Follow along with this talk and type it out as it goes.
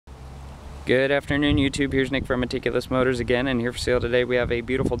Good afternoon, YouTube. Here's Nick from Meticulous Motors again, and here for sale today we have a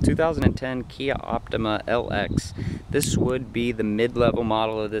beautiful 2010 Kia Optima LX. This would be the mid-level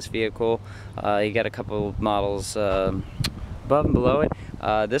model of this vehicle. You got a couple models above and below it.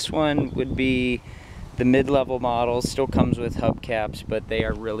 This one would be the mid-level model. Still comes with hubcaps, but they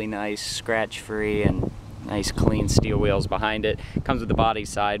are really nice, scratch-free, and nice clean steel wheels behind it. Comes with the body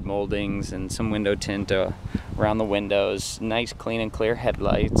side moldings and some window tint around the windows. Nice clean and clear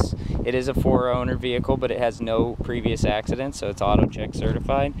headlights. It is a 4-owner vehicle, but it has no previous accidents, so it's auto check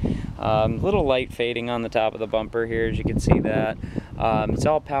certified. Little light fading on the top of the bumper here, as you can see that. It's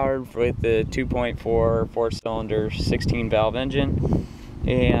all powered with the 2.4 4-cylinder 16-valve engine,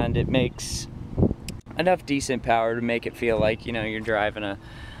 and it makes enough decent power to make it feel like, you know, you're driving a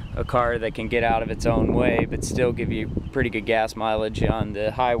car that can get out of its own way but still give you pretty good gas mileage on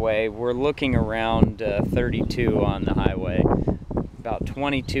the highway. We're looking around 32 on the highway, about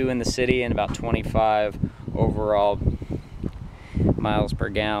 22 in the city and about 25 overall miles per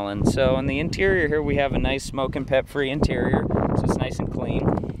gallon. So on the interior here we have a nice smoke and pep free interior, so it's nice and clean.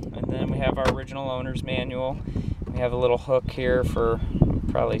 And then we have our original owner's manual. We have a little hook here for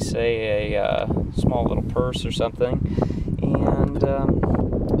probably say a small little purse or something, and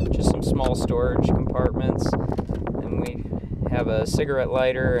just some small storage compartments. And we have a cigarette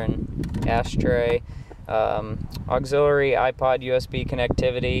lighter and ashtray, auxiliary iPod USB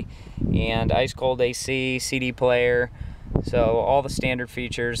connectivity, and ice cold AC, CD player. So all the standard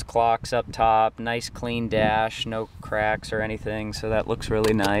features, clocks up top, nice clean dash, no cracks or anything, so that looks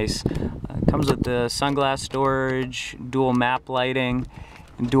really nice. Comes with the sunglass storage, dual map lighting,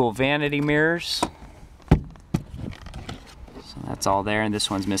 and dual vanity mirrors. So that's all there, and this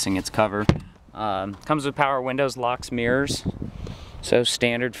one's missing its cover. Comes with power windows, locks, mirrors. So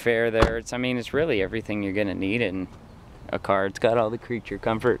standard fare there. It's really everything you're gonna need in a car. It's got all the creature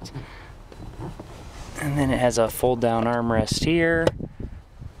comforts. And then it has a fold-down armrest here.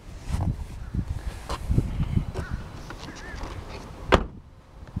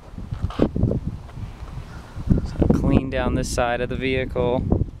 So clean down this side of the vehicle.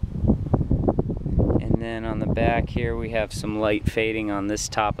 And then on the back here we have some light fading on this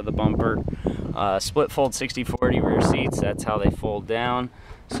top of the bumper. Split fold 60/40 rear seats, that's how they fold down.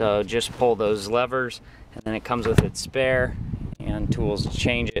 So just pull those levers, and then it comes with its spare and tools to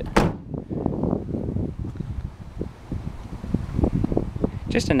change it.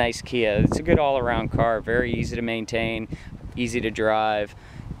 Just a nice Kia. It's a good all-around car, very easy to maintain, easy to drive,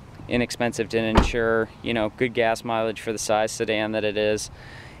 inexpensive to insure, you know, good gas mileage for the size sedan that it is,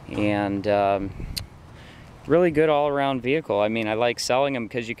 and really good all-around vehicle. I like selling them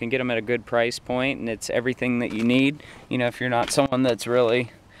because you can get them at a good price point, and it's everything that you need. You know, if you're not someone that's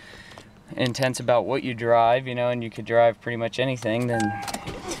really intense about what you drive, you know, and you could drive pretty much anything, then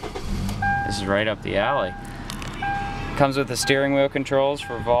this is right up the alley. Comes with the steering wheel controls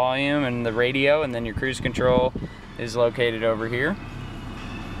for volume and the radio, and then your cruise control is located over here.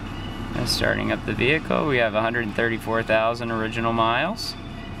 Now starting up the vehicle, we have 134,000 original miles.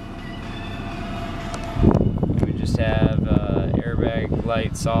 We just have airbag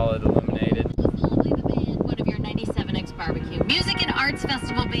light, solid, illuminated. Lovely the Band, one of your 97X barbecue music and arts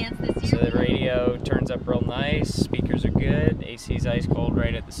festival bands this year. So the radio turns up real nice, speakers are good, AC's ice cold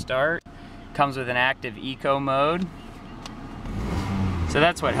right at the start. Comes with an active eco mode. So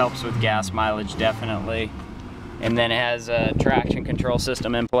that's what helps with gas mileage, definitely. And then it has a traction control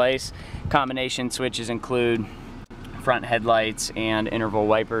system in place. Combination switches include front headlights and interval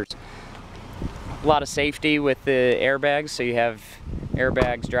wipers. A lot of safety with the airbags, so you have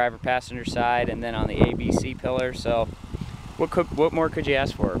airbags driver passenger side and then on the ABC pillar. So what more could you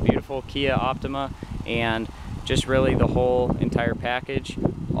ask for? A beautiful Kia Optima, and just really the whole entire package,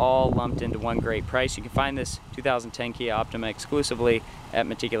 all lumped into one great price. You can find this 2010 Kia Optima exclusively at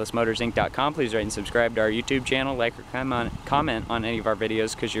meticulousmotorsinc.com. Please rate and subscribe to our YouTube channel, like or comment on any of our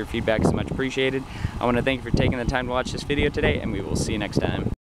videos, because your feedback is much appreciated. I want to thank you for taking the time to watch this video today, and we will see you next time.